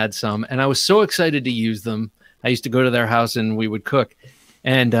mine had some, and I was so excited to use them. I used to go to their house and we would cook.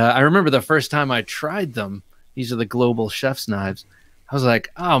 And I remember the first time I tried them, these are the Global chef's knives. I was like,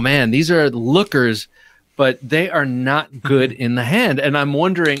 oh man, these are lookers, but they are not good in the hand. And I'm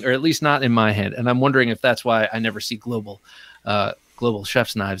wondering, or at least not in my hand. And I'm wondering if that's why I never see Global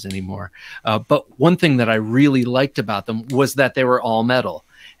chef's knives anymore. But one thing that I really liked about them was that they were all metal,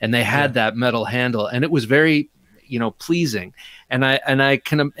 and they had that metal handle, and it was very, pleasing. And I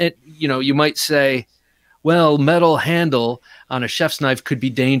can, you might say, well, metal handle on a chef's knife could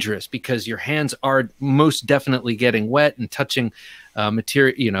be dangerous because your hands are most definitely getting wet and touching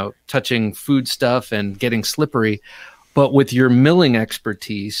material, touching food stuff and getting slippery. But with your milling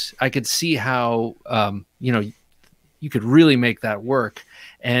expertise, I could see how, you could really make that work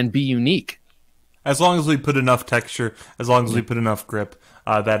and be unique. As long as we put enough texture, as long as we put enough grip,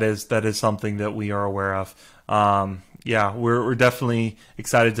 that is something that we are aware of. yeah, we're definitely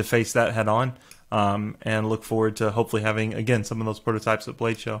excited to face that head on, and look forward to hopefully having, again, some of those prototypes at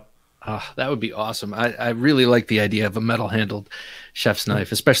Blade Show. That would be awesome. I really like the idea of a metal-handled chef's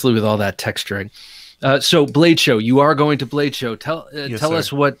knife, especially with all that texturing. So Blade Show, you are going to Blade Show. Tell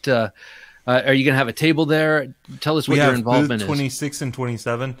us what, are you going to have a table there? Tell us what your involvement is. 26 and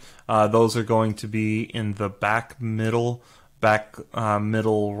 27. Those are going to be in the back middle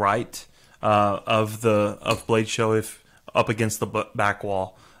right of Blade Show, if up against the back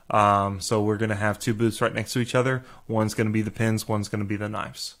wall. So we're going to have two booths right next to each other. One's going to be the pins, one's going to be the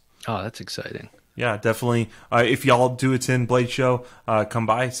knives. Oh, that's exciting. Yeah, definitely. If y'all do attend Blade Show, come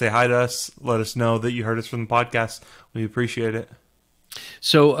by, say hi to us, let us know that you heard us from the podcast. We appreciate it.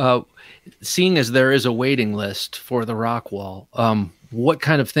 So, seeing as there is a waiting list for the Rockwall, what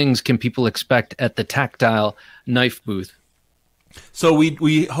kind of things can people expect at the Tactile Knife booth? So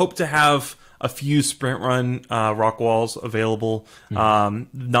we hope to have a few sprint run Rockwalls available.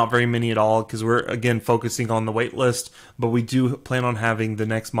 Not very many at all, because we're, again, focusing on the wait list. But we do plan on having the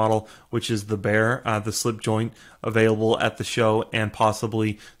next model, which is the Bear, the slip joint, available at the show, and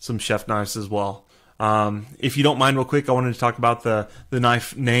possibly some chef knives as well. If you don't mind, real quick, I wanted to talk about the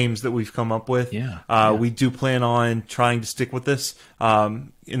knife names that we've come up with. Yeah. We do plan on trying to stick with this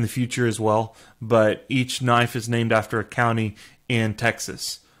in the future as well. But each knife is named after a county in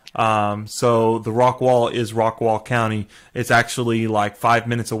Texas. So the Rockwall is Rockwall County. It's actually like 5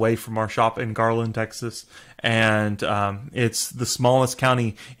 minutes away from our shop in Garland, Texas. And it's the smallest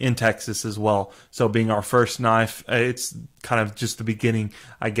county in Texas as well. So being our first knife, it's kind of just the beginning,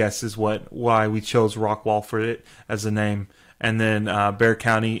 I guess, is why we chose Rockwall for it as a name. And then Bear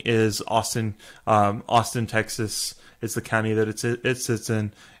County is Austin, Texas. It's the county that it sits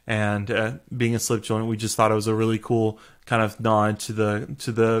in. And being a slip joint, we just thought it was a really cool kind of nod to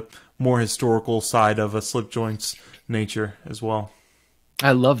the more historical side of a slip joint's nature as well.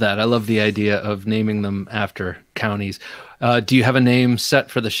 I love that. I love the idea of naming them after counties. Do you have a name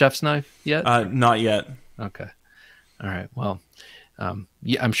set for the chef's knife yet? Not yet. Okay. All right. Well,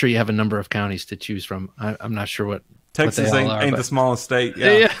 yeah, I'm sure you have a number of counties to choose from. I'm not sure what Texas what they all ain't the smallest state.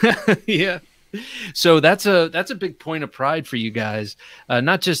 Yeah. Yeah. So that's a big point of pride for you guys.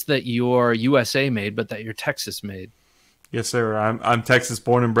 Not just that you're USA made, but that you're Texas made. Yes, sir. I'm Texas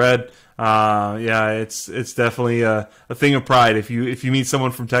born and bred. Yeah, it's definitely a thing of pride. If you meet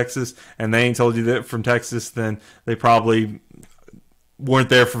someone from Texas and they ain't told you that from Texas, then they probably weren't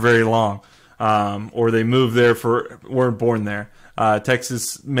there for very long, or they moved there weren't born there.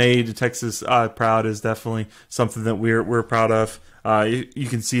 Texas made, Texas proud is definitely something that we're proud of. You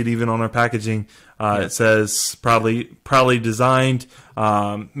can see it even on our packaging. It says proudly designed,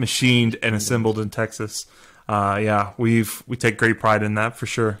 machined, and assembled in Texas. Yeah, we take great pride in that for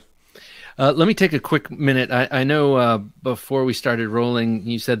sure. Let me take a quick minute. I know before we started rolling,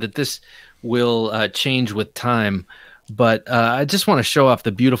 you said that this will change with time, but I just want to show off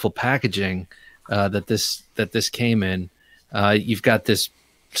the beautiful packaging that this came in. You've got this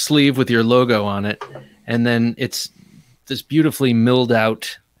sleeve with your logo on it, and then it's this beautifully milled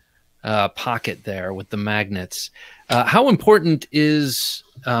out pocket there with the magnets. How important is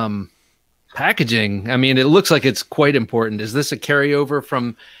packaging? I mean, it looks like it's quite important. Is this a carryover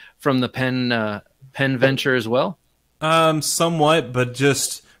from the pen venture as well? Somewhat, but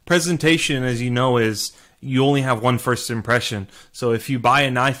just presentation, as you know, is you only have one first impression. So if you buy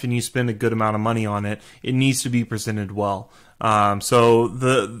a knife and you spend a good amount of money on it, it needs to be presented well. So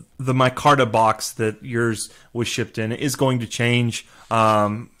the micarta box that yours was shipped in is going to change.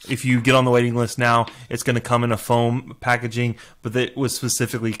 If you get on the waiting list now, it's going to come in a foam packaging, but it was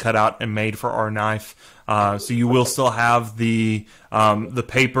specifically cut out and made for our knife. So you will still have the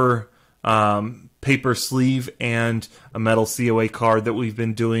paper sleeve and a metal COA card that we've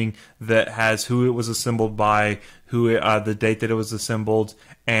been doing that has who it was assembled by, the date that it was assembled,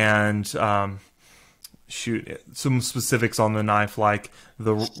 and some specifics on the knife, like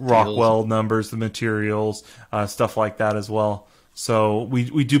the Rockwall numbers, the materials, stuff like that as well. So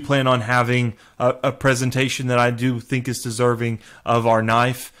we do plan on having a presentation that I do think is deserving of our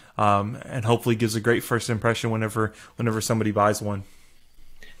knife, and hopefully gives a great first impression whenever somebody buys one.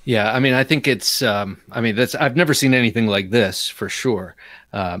 Yeah, I mean, I think it's, I've never seen anything like this for sure,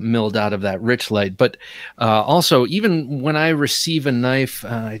 milled out of that rich light. But also, even when I receive a knife,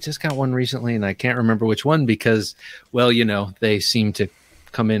 I just got one recently and I can't remember which one because, well, they seem to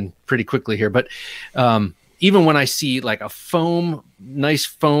come in pretty quickly here. But even when I see like a nice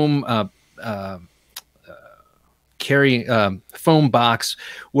foam foam box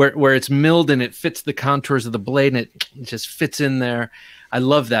where it's milled and it fits the contours of the blade and it just fits in there. I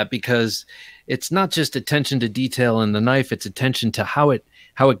love that because it's not just attention to detail in the knife, it's attention to how it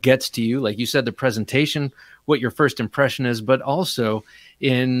gets to you. Like you said, the presentation, what your first impression is, but also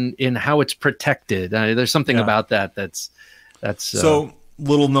in how it's protected. There's something about that's so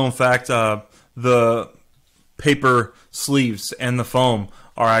little known fact. The paper sleeves and the foam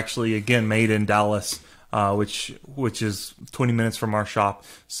are actually, again, made in Dallas, which is 20 minutes from our shop.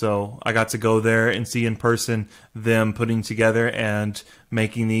 So I got to go there and see in person them putting together and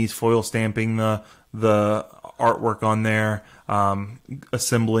making these, foil stamping the artwork on there,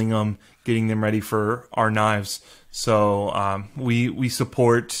 assembling them, getting them ready for our knives. So we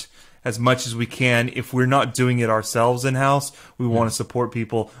support as much as we can. If we're not doing it ourselves in-house, we want to support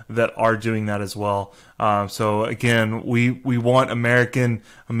people that are doing that as well. So again, we want American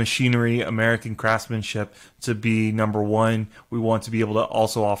machinery, American craftsmanship to be number one. We want to be able to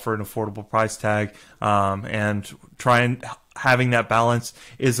also offer an affordable price tag, and having that balance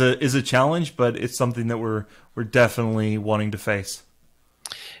is a challenge, but it's something that we're definitely wanting to face.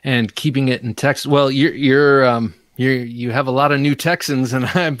 And keeping it in Texas. Well, you have a lot of new Texans, and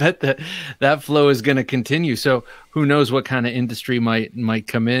I bet that flow is going to continue. So who knows what kind of industry might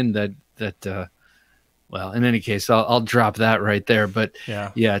come in that well, in any case, I'll drop that right there. But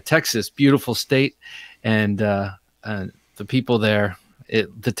yeah, Texas, beautiful state, and the people there,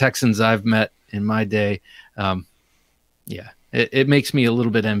 the Texans I've met in my day, it makes me a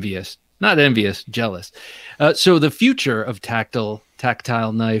little bit envious. Not envious, jealous. So the future of tactile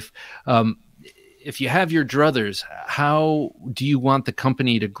knife, if you have your druthers, how do you want the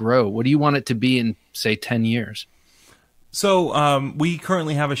company to grow? What do you want it to be in, say, 10 years? So we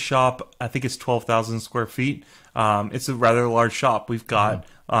currently have a shop. I think it's 12,000 square feet. It's a rather large shop. We've got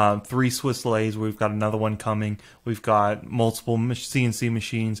 3 Swiss lathes. We've got another one coming. We've got multiple CNC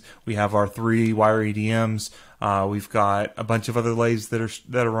machines. We have our 3 wire EDMs. We've got a bunch of other lathes that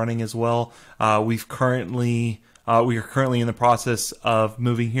are running as well. We are currently in the process of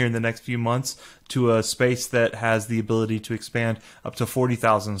moving here in the next few months to a space that has the ability to expand up to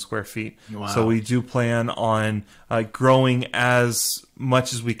 40,000 square feet. Wow. So we do plan on growing as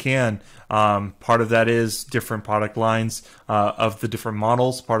much as we can. Part of that is different product lines of the different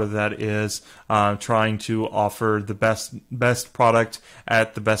models. Part of that is trying to offer the best product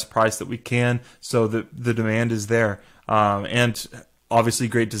at the best price that we can, so that the demand is there. And obviously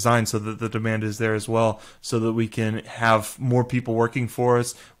great design, so that the demand is there as well, so that we can have more people working for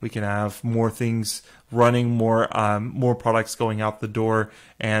us. We can have more things running, more products going out the door,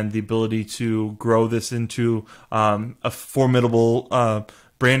 and the ability to grow this into a formidable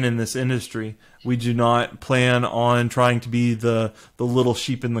brand in this industry. We do not plan on trying to be the little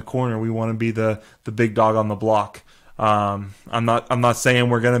sheep in the corner. We want to be the big dog on the block. I'm not saying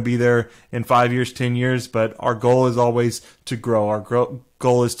we're going to be there in 5 years, 10 years, but our goal is always to grow. Our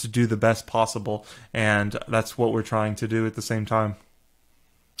goal is to do the best possible, and that's what we're trying to do at the same time.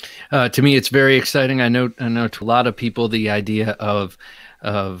 To me, it's very exciting. I know to a lot of people, the idea of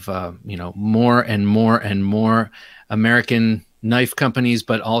more and more and more American knife companies,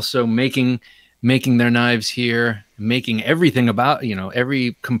 but also making their knives here, making everything about,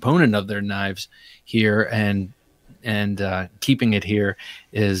 every component of their knives here, and keeping it here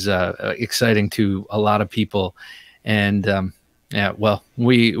is exciting to a lot of people. And well,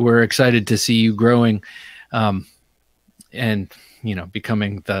 we're excited to see you growing, and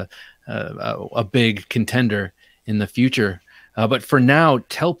becoming a big contender in the future. But for now,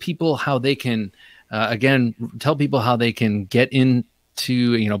 tell people how they can get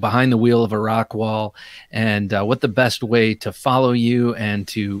into behind the wheel of a Rockwall, and what the best way to follow you and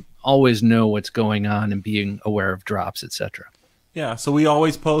to always know what's going on and being aware of drops, etc. Yeah, so we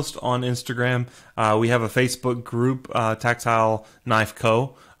always post on Instagram. We have a Facebook group, Tactile Knife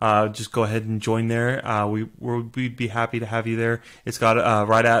Co. Just go ahead and join there. We'd be happy to have you there. It's got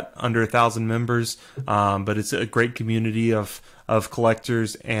right at under 1,000 members, but it's a great community of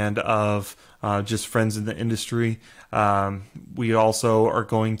collectors and of just friends in the industry. We also are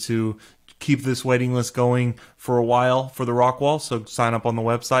going to keep this waiting list going for a while for the Rockwall, so sign up on the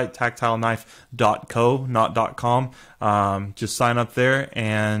website, tactileknife.co, not .com. Just sign up there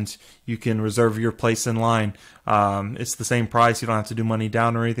and you can reserve your place in line. It's the same price. You don't have to do money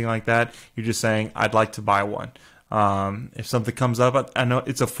down or anything like that. You're just saying, I'd like to buy one. If something comes up, I know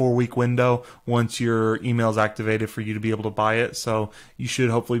it's a 4-week window once your email is activated for you to be able to buy it, so you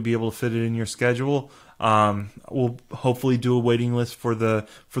should hopefully be able to fit it in your schedule. We'll hopefully do a waiting list for the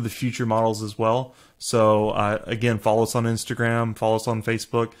future models as well. So again, follow us on Instagram, follow us on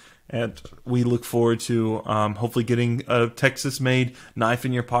Facebook, and we look forward to hopefully getting a Texas-made knife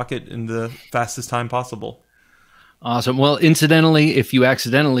in your pocket in the fastest time possible. Awesome. Well, incidentally, if you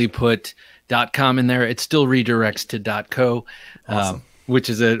accidentally put .com in there. It still redirects to .co, Awesome. which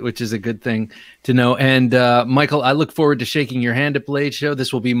is a good thing to know. And Michael, I look forward to shaking your hand at Blade Show.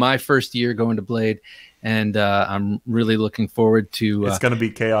 This will be my first year going to Blade, and I'm really looking forward to. It's going to be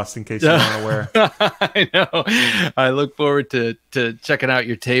chaos, in case you're not aware. I know. I look forward to checking out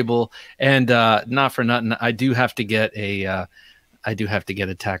your table, and not for nothing, I do have to get a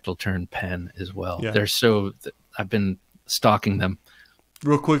Tactile Turn pen as well. Yeah. I've been stalking them.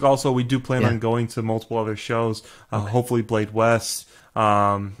 Real quick, also, we do plan on going to multiple other shows, hopefully Blade West,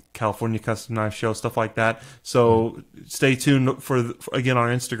 California Custom Knife Show, stuff like that. So stay tuned for again, on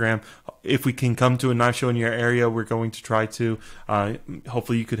Instagram. If we can come to a knife show in your area, we're going to try to.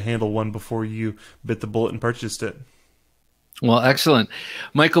 Hopefully you could handle one before you bit the bullet and purchased it. Well, excellent.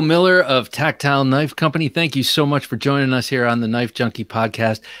 Michael Miller of Tactile Knife Company, thank you so much for joining us here on the Knife Junkie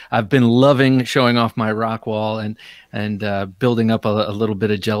podcast. I've been loving showing off my Rockwall and building up a little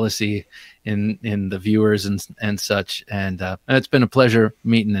bit of jealousy in the viewers and such. And it's been a pleasure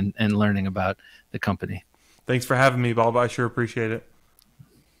meeting and learning about the company. Thanks for having me, Bob. I sure appreciate it.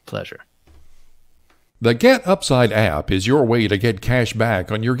 Pleasure. The Get Upside app is your way to get cash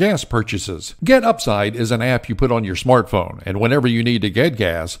back on your gas purchases. Get Upside is an app you put on your smartphone, and whenever you need to get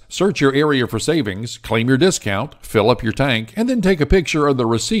gas, search your area for savings, claim your discount, fill up your tank, and then take a picture of the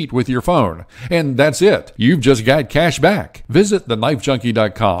receipt with your phone. And that's it. You've just got cash back. Visit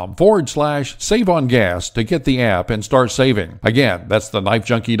TheKnifeJunkie.com/save on gas to get the app and start saving. Again, that's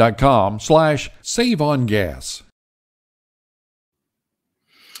TheKnifeJunkie.com/save on gas.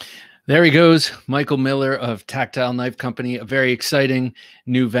 There he goes, Michael Miller of Tactile Knife Company, a very exciting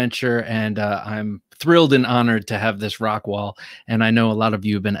new venture, and I'm thrilled and honored to have this Rockwall, and I know a lot of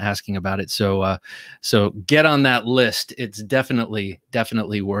you have been asking about it, so get on that list. It's definitely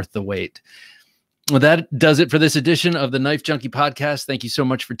worth the wait. Well, that does it for this edition of the Knife Junkie podcast. Thank you so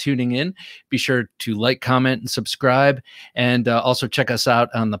much for tuning in. Be sure to like, comment, and subscribe, and also check us out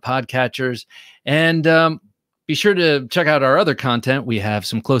on the podcatchers, and be sure to check out our other content. We have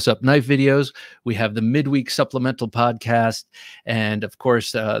some close-up knife videos. We have the midweek supplemental podcast. And, of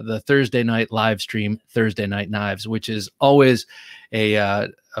course, the Thursday night live stream, Thursday Night Knives, which is always a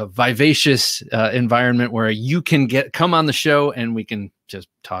vivacious environment where you can come on the show and we can just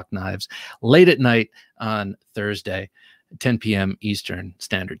talk knives late at night on Thursday, 10 p.m. Eastern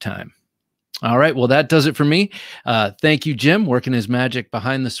Standard Time. All right. Well, that does it for me. Thank you, Jim, working his magic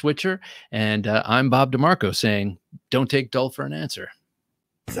behind the switcher. And I'm Bob DeMarco saying, don't take dull for an answer.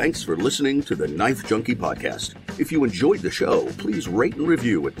 Thanks for listening to the Knife Junkie Podcast. If you enjoyed the show, please rate and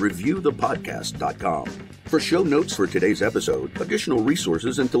review at reviewthepodcast.com. For show notes for today's episode, additional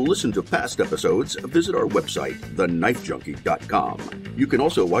resources, and to listen to past episodes, visit our website, TheKnifeJunkie.com. You can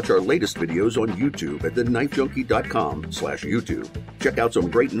also watch our latest videos on YouTube at TheKnifeJunkie.com/YouTube. Check out some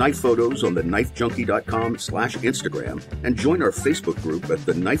great knife photos on TheKnifeJunkie.com/Instagram, and join our Facebook group at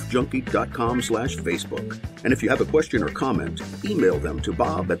TheKnifeJunkie.com/Facebook. And if you have a question or comment, email them to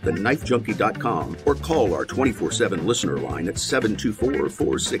bob@TheKnifeJunkie.com or call our 24/7 listener line at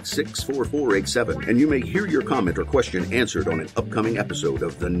 724-466-4487, and you may hear your comment or question answered on an upcoming episode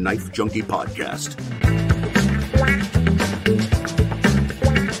of the Knife Junkie Podcast.